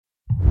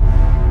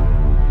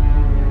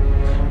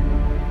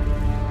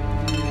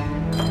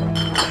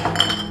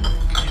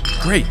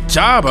Great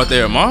job out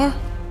there, Amar.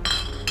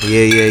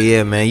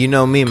 Yeah, man. You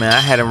know me, man.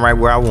 I had him right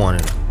where I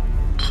wanted him.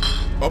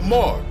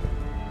 Amar.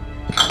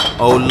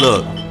 Oh,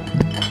 look.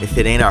 If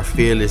it ain't our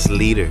fearless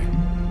leader.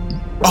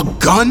 A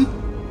gun?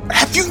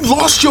 Have you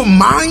lost your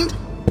mind?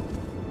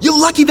 You're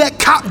lucky that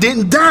cop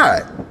didn't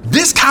die.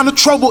 This kind of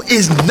trouble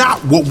is not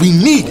what we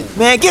need.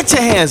 Man, get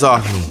your hands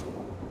off me.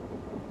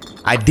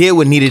 I did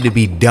what needed to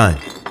be done.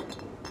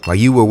 While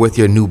you were with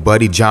your new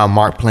buddy John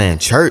Mark playing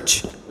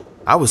church,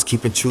 I was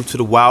keeping true to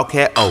the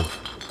Wildcat oath.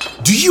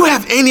 Do you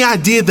have any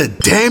idea the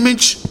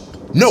damage?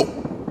 No,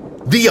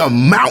 the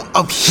amount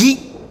of heat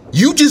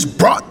you just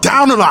brought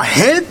down on our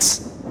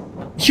heads?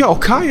 Yo,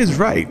 Kai is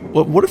right.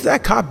 What if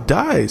that cop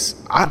dies?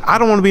 I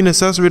don't want to be an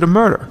accessory to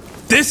murder.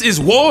 This is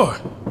war.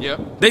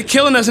 Yep. They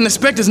killing us and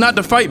expect us not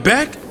to fight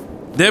back?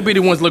 They'll be the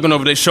ones looking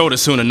over their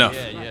shoulders soon enough.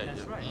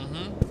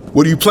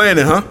 What are you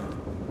planning, huh?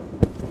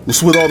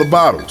 What's with all the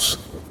bottles?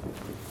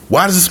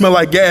 Why does it smell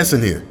like gas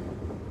in here?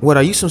 What,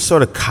 are you some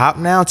sort of cop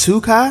now too,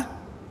 Kai?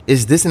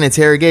 Is this an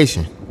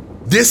interrogation?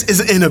 This is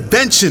an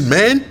intervention,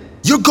 man.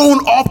 You're going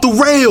off the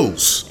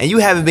rails. And you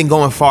haven't been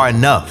going far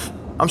enough.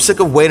 I'm sick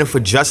of waiting for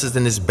justice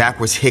in this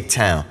backwards hick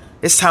town.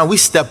 It's time we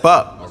step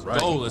up.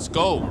 Let's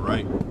go. All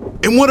right.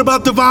 And what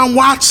about Devon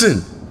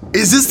Watson?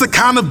 Is this the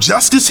kind of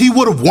justice he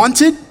would have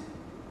wanted?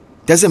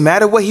 Does it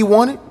matter what he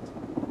wanted?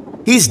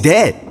 He's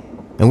dead.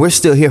 And we're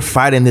still here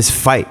fighting this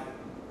fight.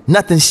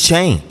 Nothing's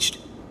changed.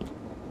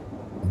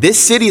 This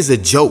city is a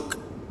joke.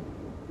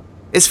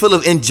 It's full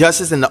of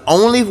injustice, and the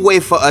only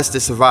way for us to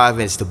survive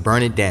is to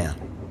burn it down.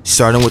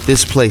 Starting with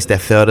this place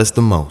that failed us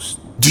the most.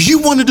 Do you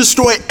want to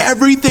destroy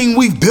everything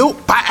we've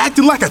built by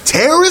acting like a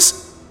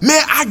terrorist?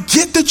 Man, I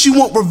get that you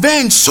want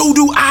revenge, so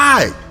do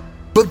I.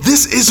 But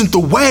this isn't the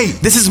way.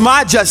 This is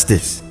my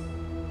justice.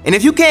 And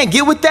if you can't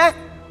get with that,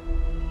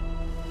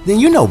 then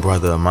you know,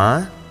 brother of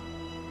mine,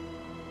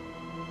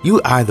 you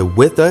either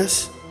with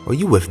us or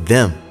you with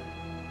them.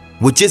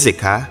 Which is it,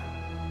 Kai?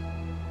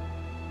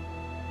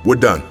 We're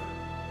done.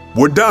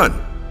 We're done.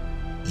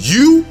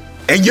 You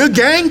and your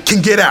gang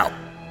can get out.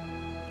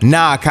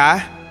 Nah,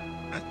 Kai.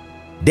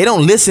 They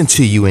don't listen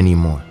to you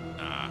anymore.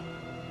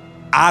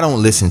 I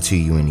don't listen to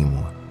you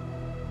anymore.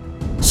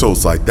 So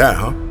it's like that,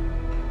 huh?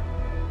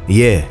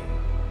 Yeah.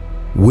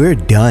 We're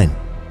done.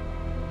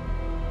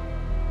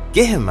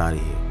 Get him out of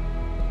here.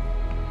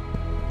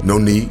 No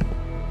need.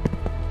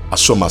 I'll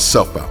show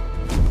myself out.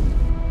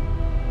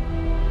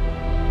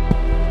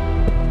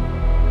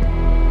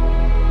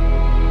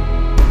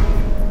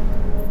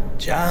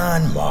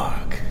 John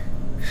Mark.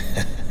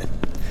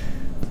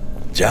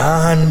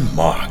 John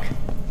Mark.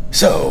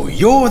 So,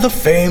 you're the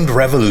famed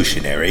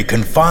revolutionary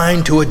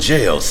confined to a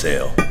jail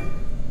cell.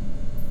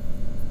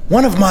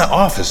 One of my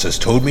officers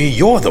told me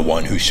you're the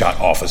one who shot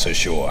Officer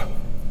Shore.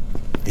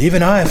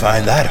 Even I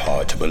find that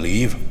hard to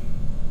believe.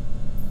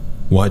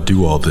 Why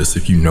do all this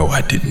if you know I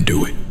didn't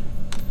do it?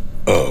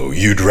 Oh,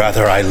 you'd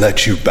rather I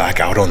let you back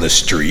out on the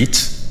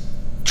streets?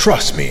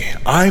 Trust me,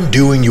 I'm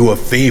doing you a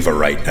favor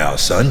right now,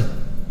 son.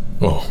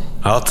 Well,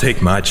 I'll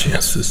take my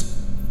chances.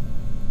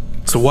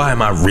 So why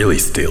am I really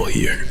still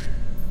here?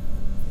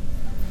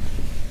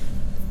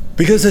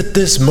 Because at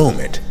this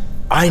moment,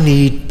 I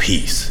need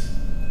peace.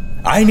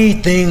 I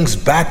need things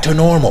back to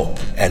normal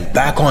and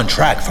back on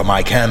track for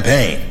my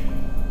campaign.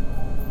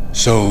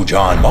 So,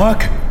 John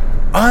Mark,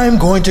 I'm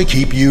going to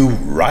keep you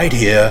right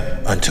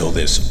here until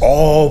this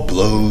all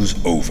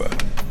blows over.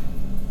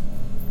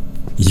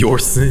 Your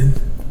sin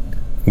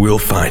will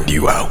find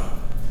you out.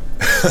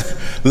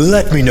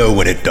 Let me know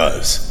when it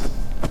does.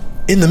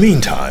 In the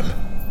meantime,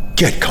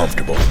 get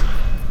comfortable.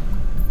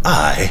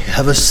 I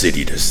have a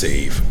city to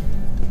save.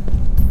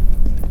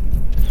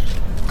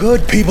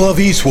 Good people of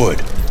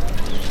Eastwood,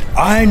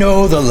 I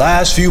know the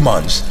last few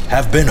months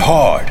have been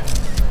hard.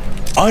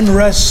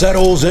 Unrest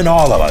settles in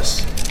all of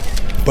us.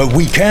 But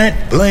we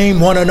can't blame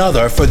one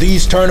another for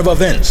these turn of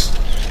events.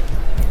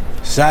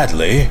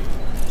 Sadly,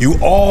 you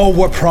all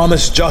were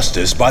promised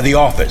justice by the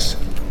office.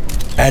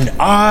 And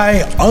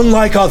I,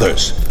 unlike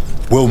others,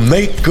 will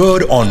make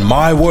good on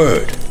my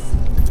word.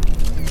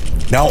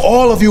 Now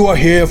all of you are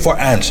here for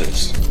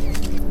answers.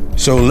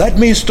 So let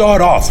me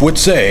start off with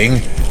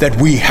saying that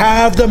we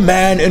have the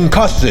man in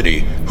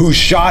custody who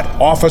shot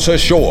Officer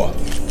Shore.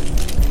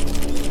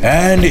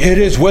 And it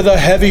is with a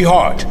heavy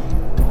heart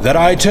that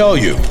I tell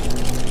you,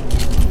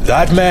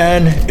 that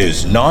man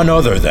is none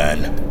other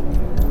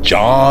than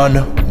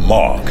John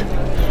Mark.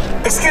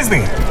 Excuse me,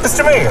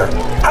 Mr. Mayor,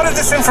 how did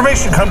this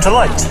information come to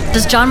light?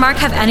 Does John Mark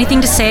have anything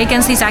to say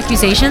against these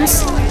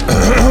accusations?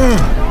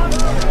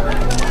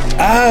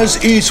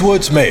 As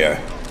Eastwood's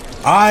mayor,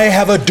 I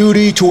have a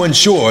duty to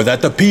ensure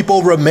that the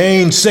people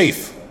remain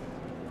safe.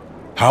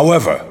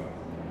 However,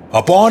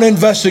 upon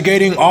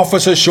investigating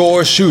Officer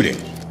Shore's shooting,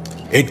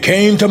 it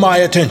came to my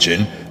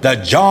attention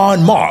that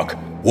John Mark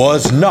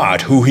was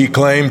not who he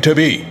claimed to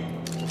be.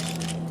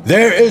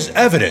 There is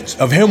evidence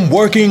of him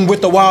working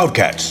with the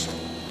Wildcats,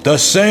 the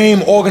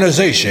same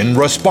organization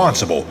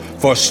responsible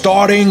for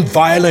starting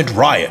violent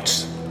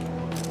riots.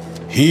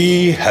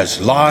 He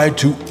has lied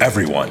to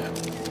everyone,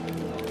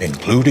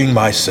 including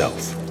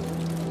myself.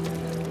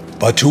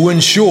 but to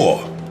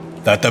ensure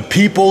that the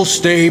people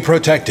stay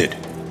protected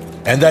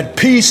and that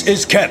peace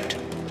is kept,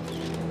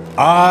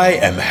 I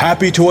am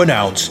happy to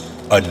announce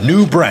a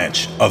new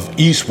branch of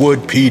Eastwood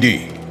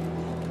PD.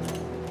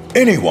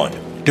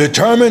 Anyone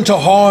determined to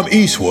harm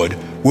Eastwood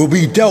will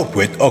be dealt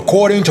with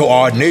according to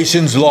our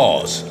nation's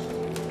laws.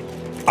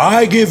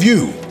 I give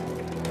you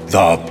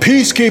the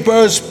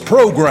Peacekeepers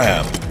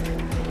Program.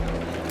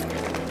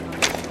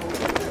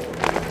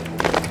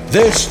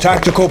 This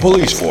tactical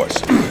police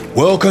force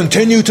will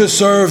continue to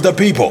serve the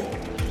people,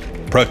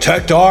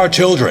 protect our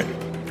children,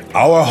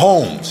 our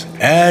homes,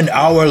 and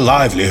our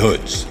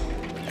livelihoods.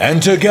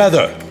 And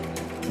together,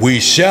 we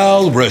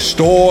shall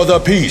restore the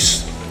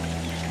peace.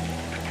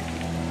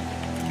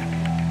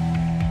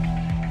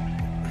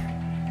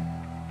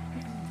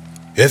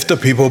 If the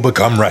people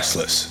become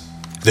restless,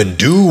 then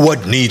do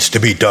what needs to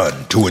be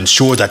done to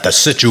ensure that the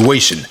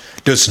situation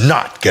does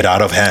not get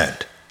out of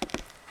hand.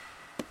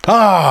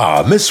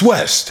 Ah, Miss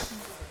West,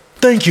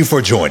 thank you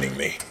for joining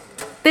me.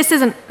 This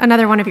isn't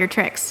another one of your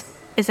tricks,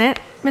 is it,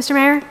 Mr.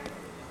 Mayor?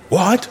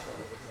 What?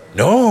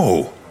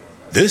 No,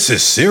 this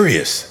is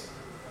serious.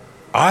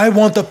 I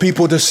want the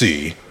people to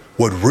see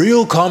what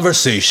real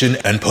conversation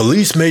and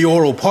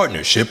police-mayoral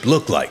partnership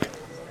look like.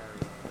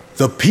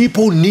 The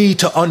people need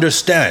to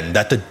understand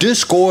that the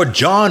discord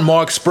John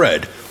Mark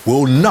spread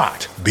will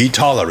not be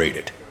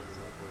tolerated.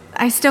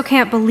 I still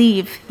can't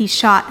believe he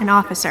shot an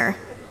officer.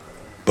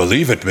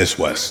 Believe it, Miss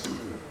West.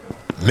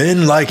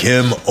 Men like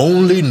him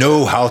only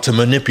know how to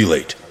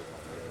manipulate,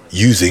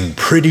 using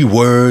pretty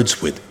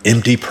words with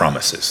empty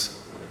promises.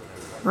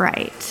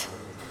 Right.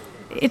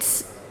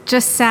 It's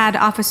just sad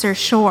Officer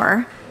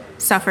Shore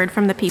suffered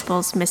from the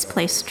people's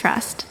misplaced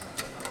trust.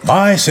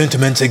 My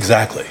sentiments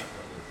exactly.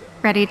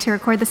 Ready to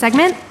record the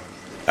segment?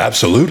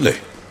 Absolutely.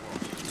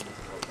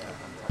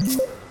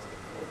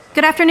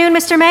 Good afternoon,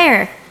 Mr.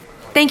 Mayor.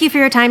 Thank you for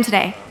your time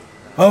today.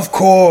 Of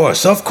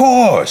course, of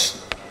course.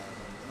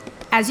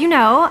 As you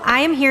know, I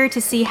am here to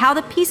see how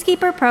the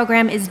Peacekeeper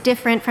program is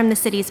different from the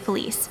city's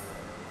police.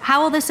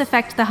 How will this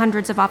affect the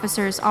hundreds of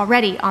officers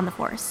already on the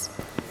force?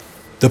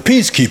 The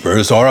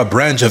Peacekeepers are a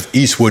branch of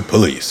Eastwood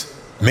Police,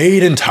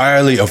 made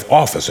entirely of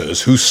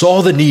officers who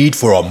saw the need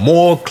for a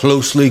more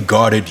closely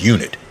guarded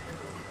unit.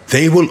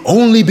 They will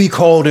only be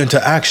called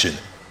into action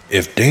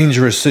if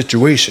dangerous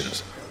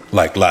situations,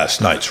 like last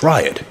night's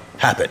riot,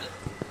 happen.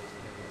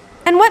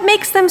 And what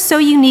makes them so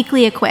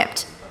uniquely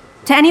equipped?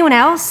 To anyone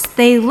else,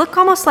 they look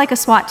almost like a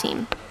SWAT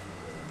team.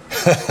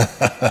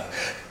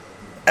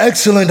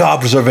 Excellent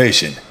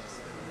observation.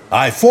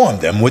 I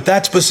formed them with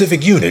that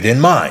specific unit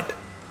in mind.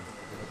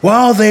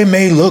 While they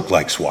may look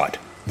like SWAT,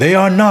 they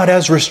are not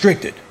as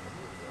restricted.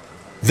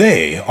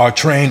 They are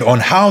trained on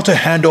how to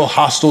handle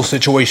hostile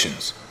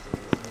situations.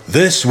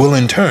 This will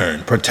in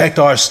turn protect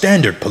our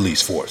standard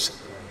police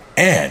force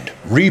and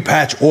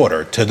repatch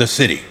order to the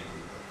city.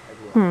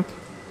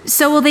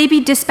 So will they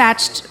be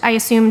dispatched, I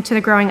assume, to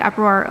the growing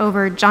uproar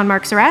over John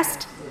Mark's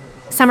arrest?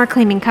 Some are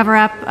claiming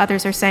cover-up,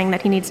 others are saying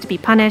that he needs to be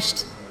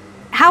punished.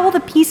 How will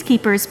the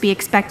Peacekeepers be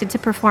expected to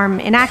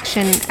perform in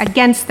action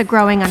against the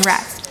growing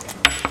unrest?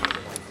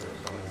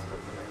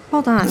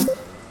 Hold on.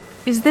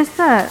 Is this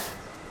a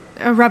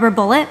rubber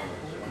bullet?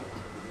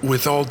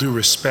 With all due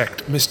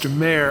respect, Mr.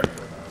 Mayor,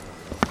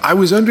 I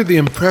was under the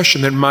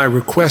impression that my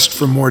request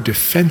for more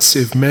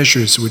defensive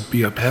measures would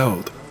be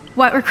upheld.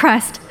 What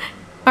request?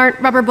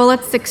 Aren't rubber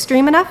bullets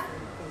extreme enough?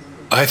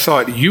 I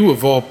thought you,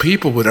 of all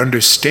people, would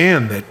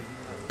understand that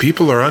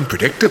people are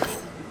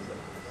unpredictable.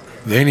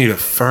 They need a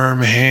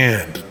firm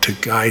hand to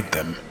guide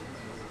them.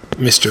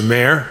 Mr.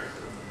 Mayor,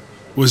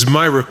 was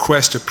my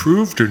request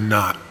approved or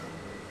not?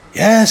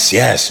 Yes,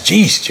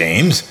 geez,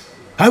 James.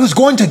 I was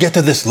going to get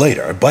to this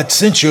later, but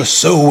since you're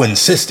so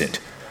insistent,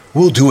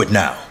 we'll do it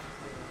now.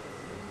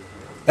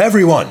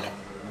 Everyone,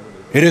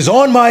 it is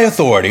on my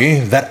authority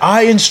that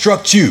I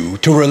instruct you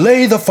to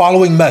relay the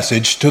following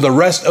message to the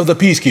rest of the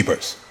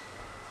Peacekeepers.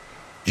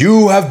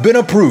 You have been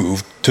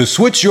approved to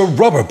switch your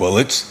rubber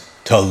bullets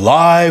to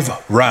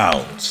live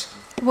rounds.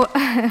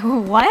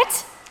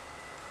 What?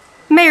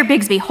 Mayor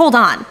Bigsby, hold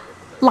on.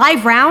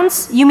 Live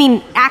rounds? You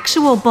mean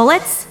actual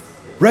bullets?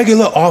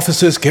 Regular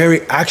officers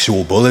carry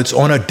actual bullets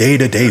on a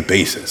day-to-day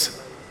basis.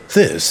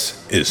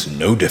 This is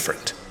no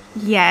different.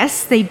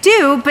 Yes, they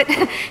do, but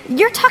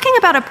you're talking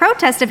about a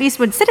protest of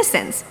Eastwood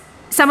citizens,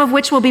 some of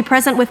which will be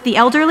present with the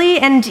elderly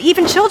and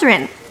even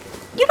children.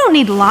 You don't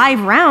need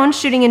live rounds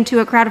shooting into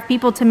a crowd of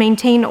people to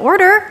maintain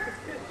order,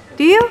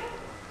 do you?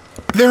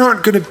 There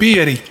aren't going to be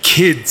any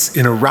kids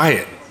in a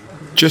riot,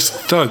 just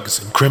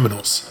thugs and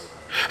criminals.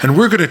 And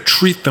we're going to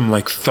treat them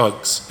like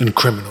thugs and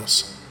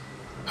criminals.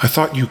 I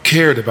thought you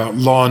cared about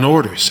law and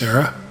order,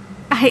 Sarah.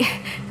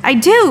 I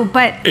do,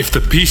 but... If the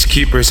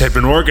Peacekeepers had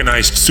been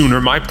organized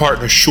sooner, my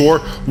partner Shore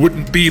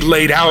wouldn't be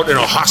laid out in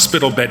a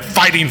hospital bed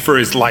fighting for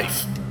his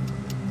life.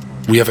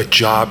 We have a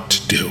job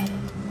to do.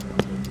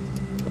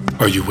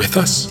 Are you with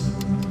us?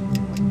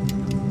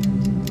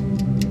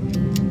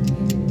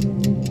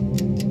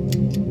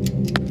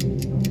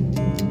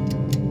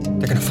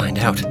 They're gonna find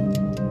out.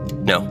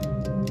 No.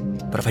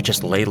 But if I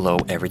just lay low,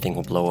 everything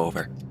will blow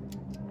over.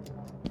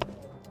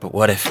 But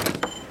what if...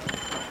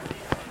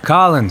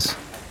 Collins,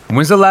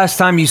 when's the last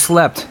time you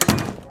slept?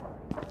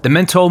 The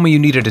men told me you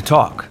needed to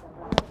talk.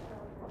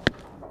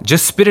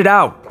 Just spit it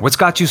out. What's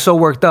got you so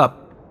worked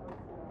up?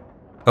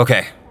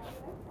 Okay.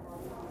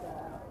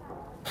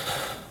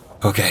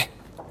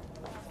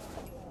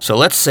 So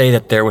let's say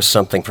that there was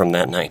something from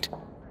that night.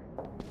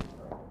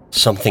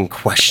 Something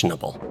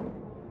questionable.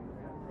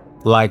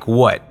 Like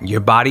what?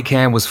 Your body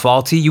cam was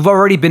faulty? You've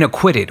already been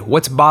acquitted.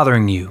 What's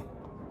bothering you?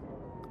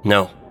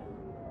 No.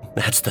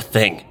 That's the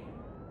thing.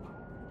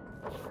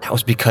 That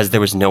was because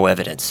there was no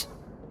evidence.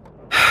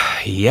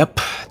 Yep,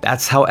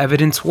 that's how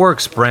evidence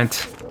works,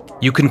 Brent.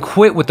 You can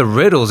quit with the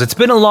riddles. It's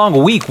been a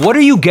long week. What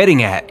are you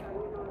getting at?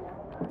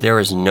 There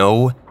is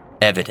no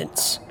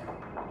evidence.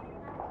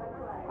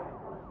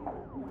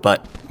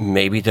 But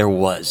maybe there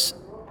was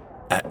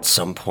at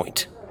some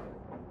point.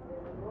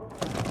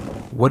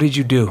 What did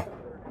you do?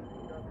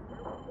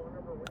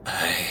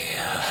 I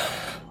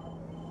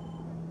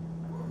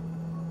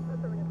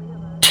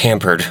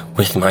tampered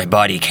with my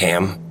body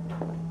cam.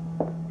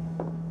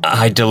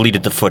 I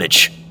deleted the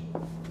footage.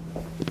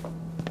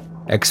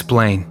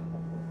 Explain.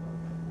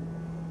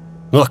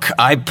 Look,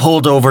 I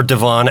pulled over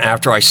Devon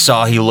after I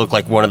saw he looked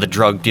like one of the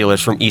drug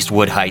dealers from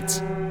Eastwood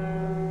Heights.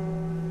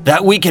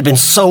 That week had been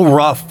so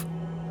rough.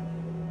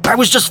 I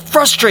was just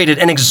frustrated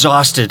and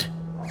exhausted.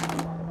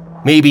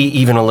 Maybe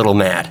even a little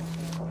mad.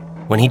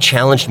 When he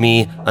challenged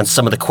me on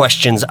some of the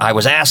questions I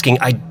was asking,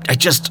 I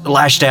just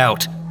lashed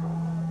out.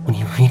 When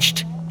he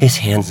reached his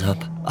hands up,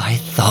 I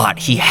thought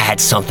he had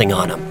something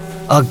on him.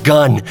 A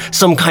gun,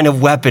 some kind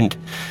of weapon.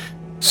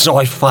 So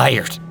I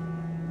fired.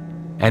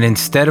 And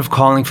instead of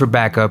calling for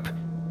backup,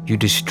 you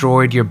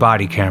destroyed your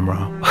body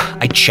camera.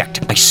 I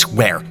checked. I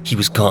swear he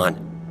was gone.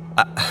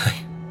 I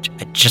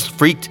just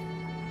freaked.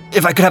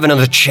 If I could have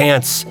another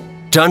chance,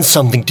 done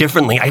something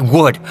differently, I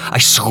would. I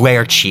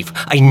swear, Chief,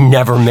 I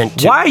never meant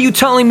to. Why are you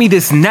telling me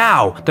this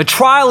now? The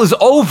trial is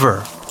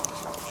over.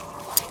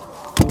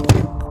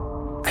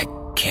 I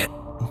can't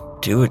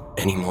do it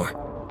anymore.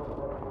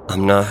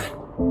 I'm not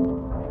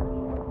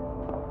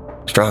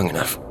strong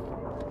enough.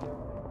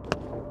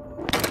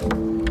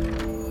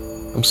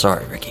 I'm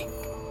sorry, Ricky.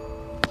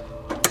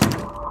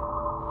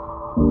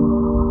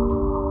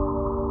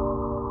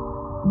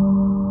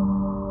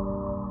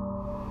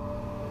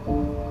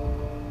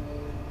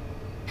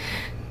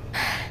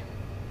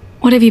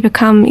 What have you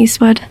become,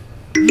 Eastwood?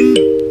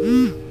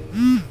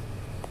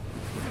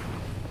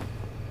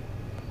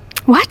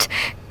 What?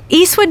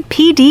 Eastwood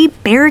PD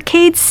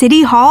barricades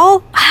City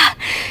Hall?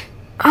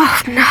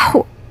 Oh,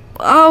 no.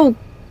 Oh,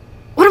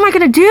 what am I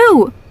gonna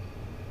do?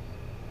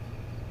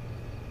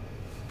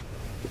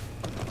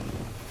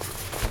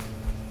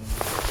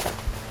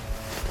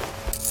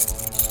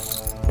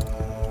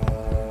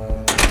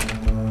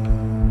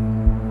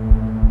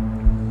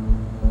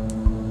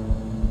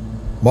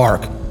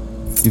 Mark,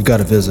 you've got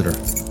a visitor.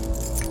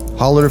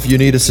 Holler if you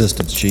need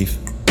assistance, Chief.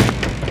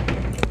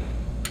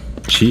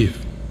 Chief,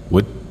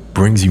 what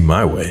brings you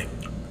my way?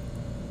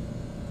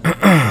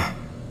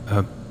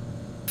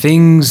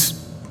 Things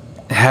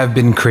have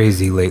been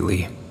crazy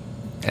lately.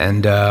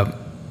 And,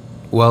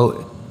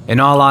 well, in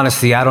all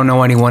honesty, I don't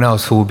know anyone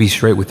else who will be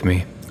straight with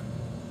me.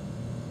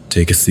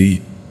 Take a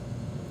seat.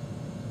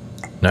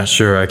 Not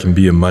sure I can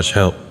be of much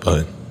help,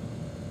 but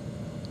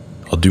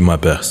I'll do my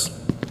best.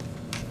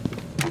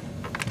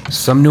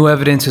 Some new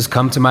evidence has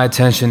come to my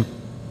attention.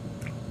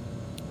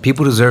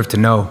 People deserve to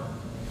know.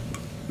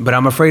 But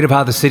I'm afraid of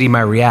how the city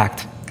might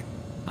react.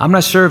 I'm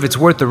not sure if it's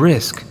worth the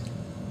risk.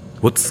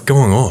 What's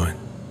going on?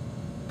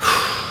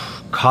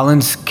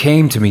 Collins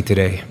came to me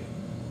today,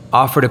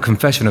 offered a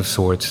confession of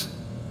sorts.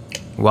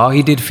 While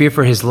he did fear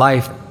for his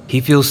life,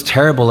 he feels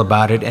terrible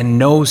about it and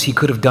knows he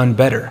could have done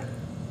better.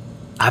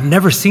 I've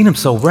never seen him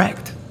so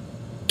wrecked.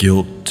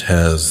 Guilt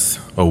has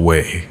a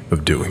way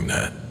of doing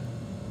that.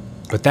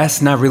 But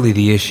that's not really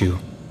the issue.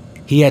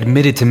 He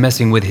admitted to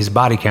messing with his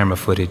body camera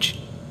footage.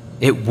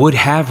 It would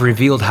have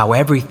revealed how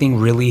everything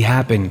really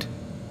happened.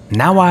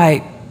 Now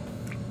I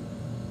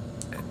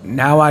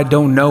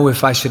don't know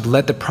if I should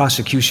let the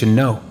prosecution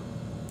know.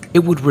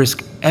 It would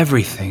risk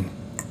everything.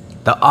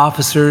 The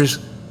officers,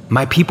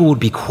 my people would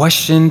be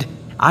questioned.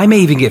 I may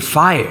even get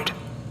fired.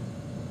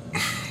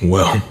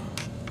 Well,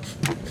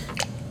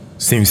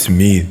 seems to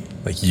me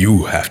like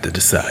you have to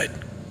decide.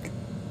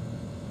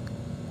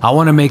 I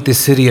want to make this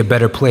city a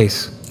better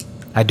place.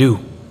 I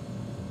do.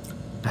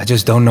 I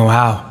just don't know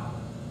how.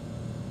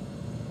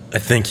 I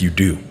think you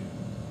do.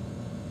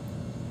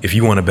 If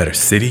you want a better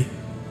city,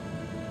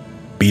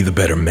 be the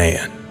better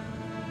man.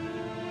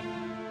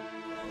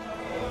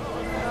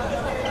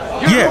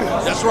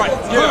 Yeah, that's right.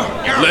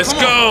 Yeah. Let's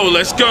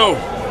go.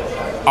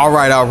 All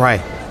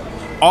right.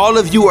 All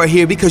of you are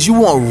here because you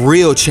want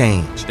real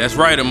change. That's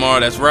right, Amar,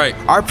 that's right.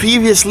 Our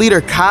previous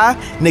leader, Kai,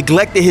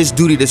 neglected his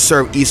duty to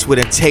serve Eastwood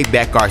and take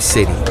back our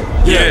city.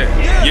 Yeah,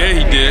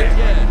 he did.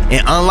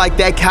 And unlike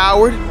that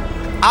coward,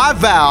 I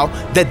vow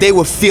that they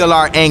will feel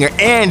our anger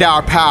and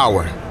our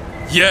power.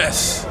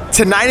 Yes.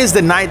 Tonight is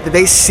the night that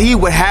they see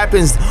what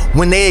happens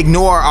when they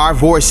ignore our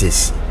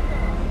voices.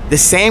 The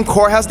same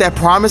courthouse that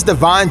promised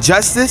divine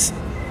justice,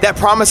 that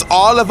promised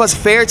all of us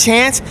fair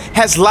chance,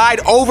 has lied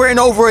over and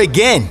over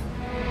again.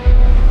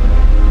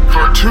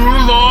 For too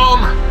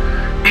long,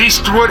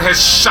 Eastwood has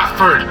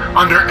suffered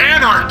under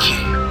anarchy.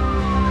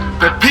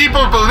 The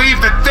people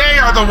believe that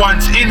they are the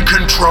ones in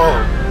control.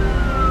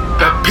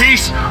 The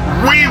peace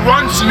we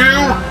once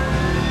knew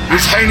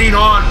is hanging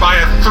on by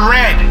a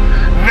thread.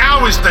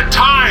 Now is the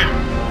time.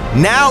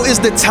 Now is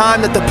the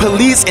time that the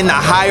police and the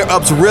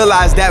higher-ups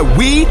realize that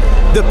we,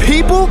 the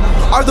people,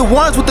 are the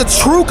ones with the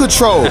true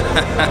control.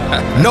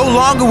 No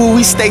longer will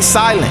we stay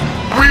silent.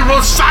 We will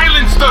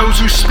silence those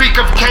who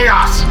speak of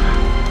chaos,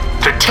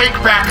 to take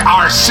back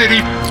our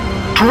city,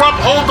 to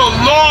uphold the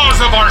laws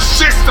of our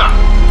system.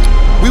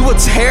 We will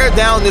tear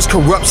down this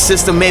corrupt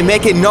system and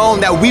make it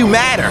known that we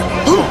matter.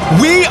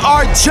 We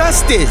are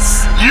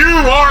justice.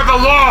 You are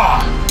the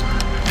law.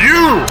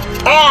 You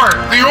are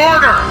the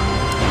order.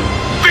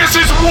 This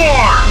is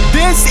war!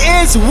 This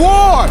is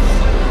war!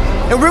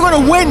 And we're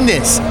gonna win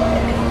this.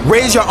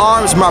 Raise your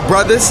arms, my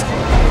brothers.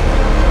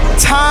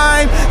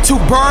 Time to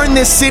burn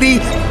this city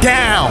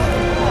down.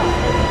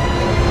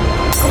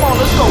 Come on,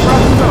 let's go, bro.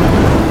 Let's go.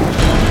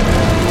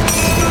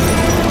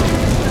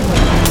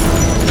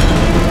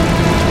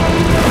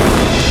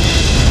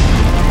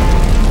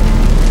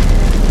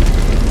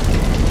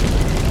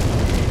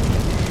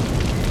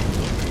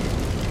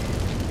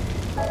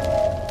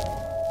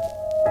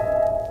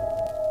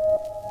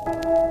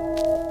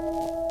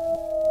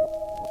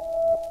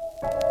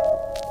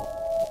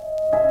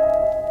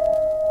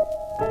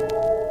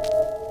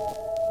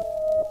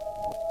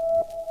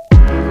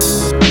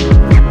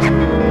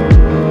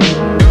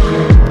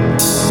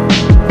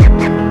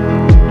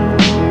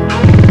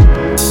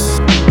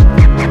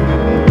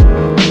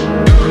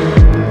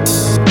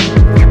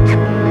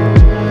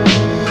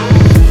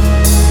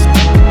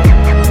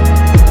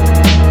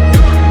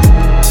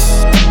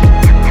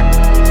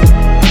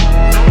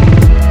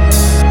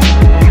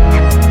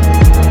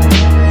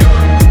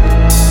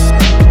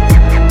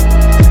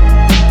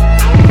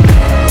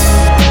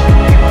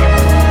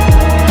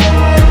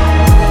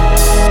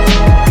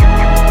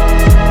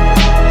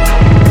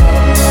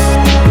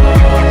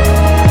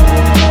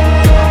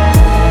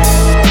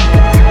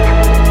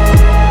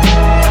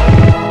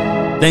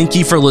 Thank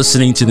you for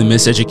listening to The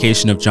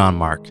Miseducation of John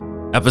Mark.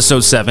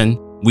 Episode 7,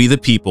 We the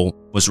People,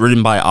 was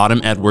written by Autumn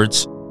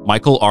Edwards,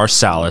 Michael R.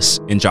 Salas,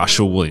 and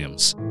Joshua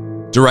Williams.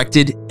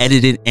 Directed,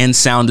 edited, and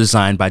sound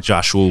designed by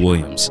Joshua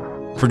Williams.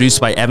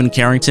 Produced by Evan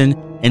Carrington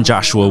and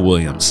Joshua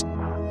Williams.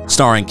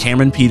 Starring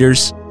Cameron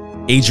Peters,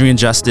 Adrian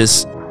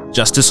Justice,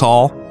 Justice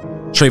Hall,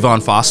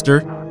 Trayvon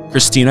Foster,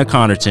 Christina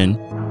Connerton,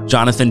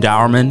 Jonathan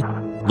Dowerman,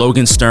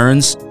 Logan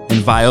Stearns,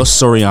 and Vios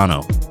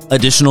Soriano.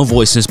 Additional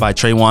voices by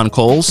Trayvon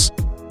Coles,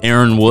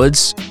 Aaron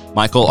Woods,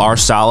 Michael R.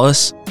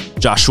 Salas,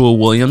 Joshua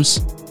Williams,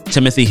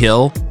 Timothy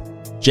Hill,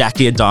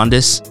 Jackie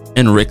Adondis,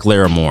 and Rick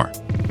Larimore.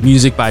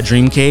 Music by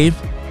Dream Cave,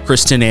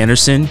 Kristen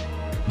Anderson,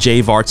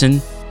 Jay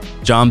Vartan,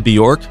 John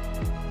Bjork,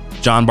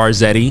 John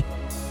Barzetti,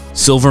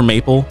 Silver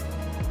Maple,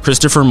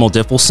 Christopher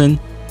Moldiffelson,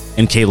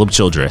 and Caleb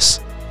Childress.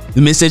 The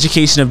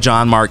Miseducation of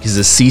John Mark is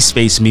a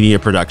C-Space Media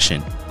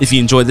production. If you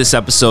enjoyed this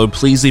episode,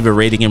 please leave a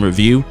rating and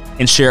review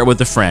and share it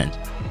with a friend.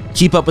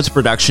 Keep up with the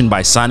production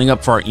by signing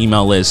up for our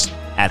email list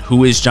at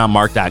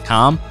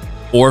whoisjohnmark.com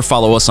or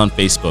follow us on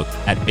Facebook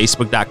at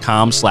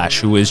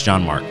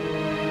facebook.com/whoisjohnmark.